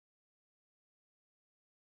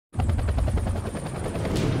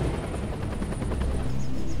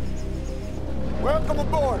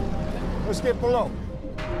aboard. Let's get below.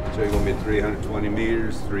 So you're gonna be 320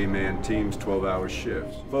 meters, 3-man teams, 12-hour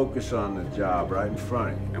shifts. Focus on the job right in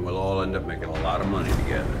front of you, and we'll all end up making a lot of money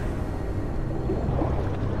together.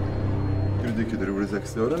 Skal du dykke dere over de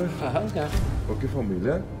 60 år, eller? Ja, skal jeg. Og ikke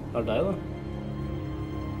familie? Det er deg, da.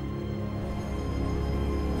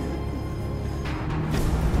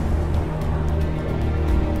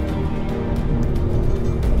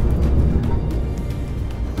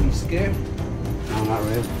 You scared? No, not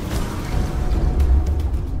really.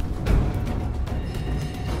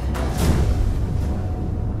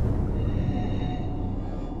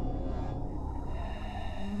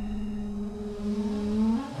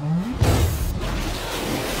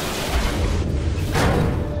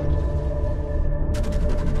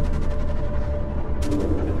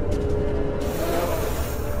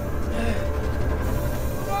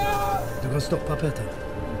 Du kan stoppe, Petter.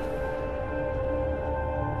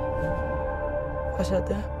 Hva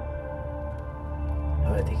skjedde?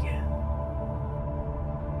 Jeg vet ikke.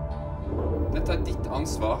 Dette er ditt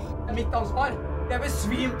ansvar. Det er mitt ansvar. Jeg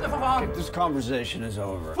besvimte, for faen. This conversation is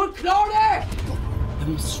over. Forklar det! Jeg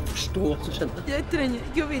må forstå hva som skjedde. Jeg trenger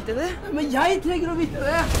ikke å vite det. Men jeg trenger å vite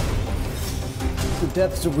det. The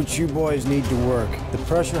depths of which you boys need to work. The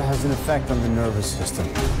pressure has an effect on the nervous system.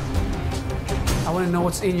 I want to know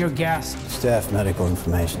what's in your gas. Staff medical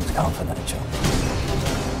information is confidential.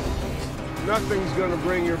 Nothing's gonna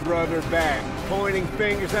bring your brother back. Pointing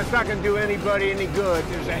fingers, that's not gonna do anybody any good.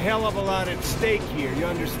 There's a hell of a lot at stake here, you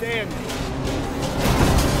understand me?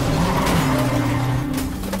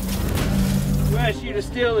 Who asked you to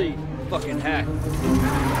steal these? Fucking hack.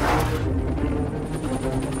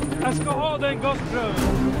 Jeg skal ha den gassprøven.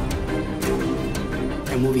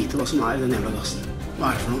 Jeg må vite hva som er i den jævla gassen. Hva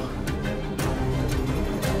er det for noe?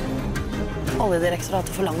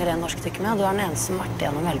 Oljedirektoratet forlanger en norsk dykker med, og du er den eneste som har vært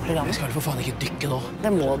gjennom hele programmet. Jeg skal vel for faen ikke dykke nå.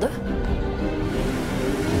 Det må du.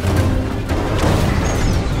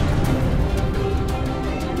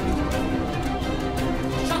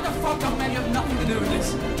 Shut the fuck up, man. You have nothing to do with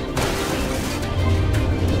this.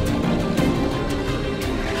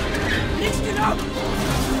 Lift it up!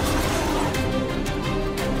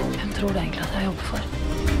 Hvem tror du egentlig at jeg jobber for?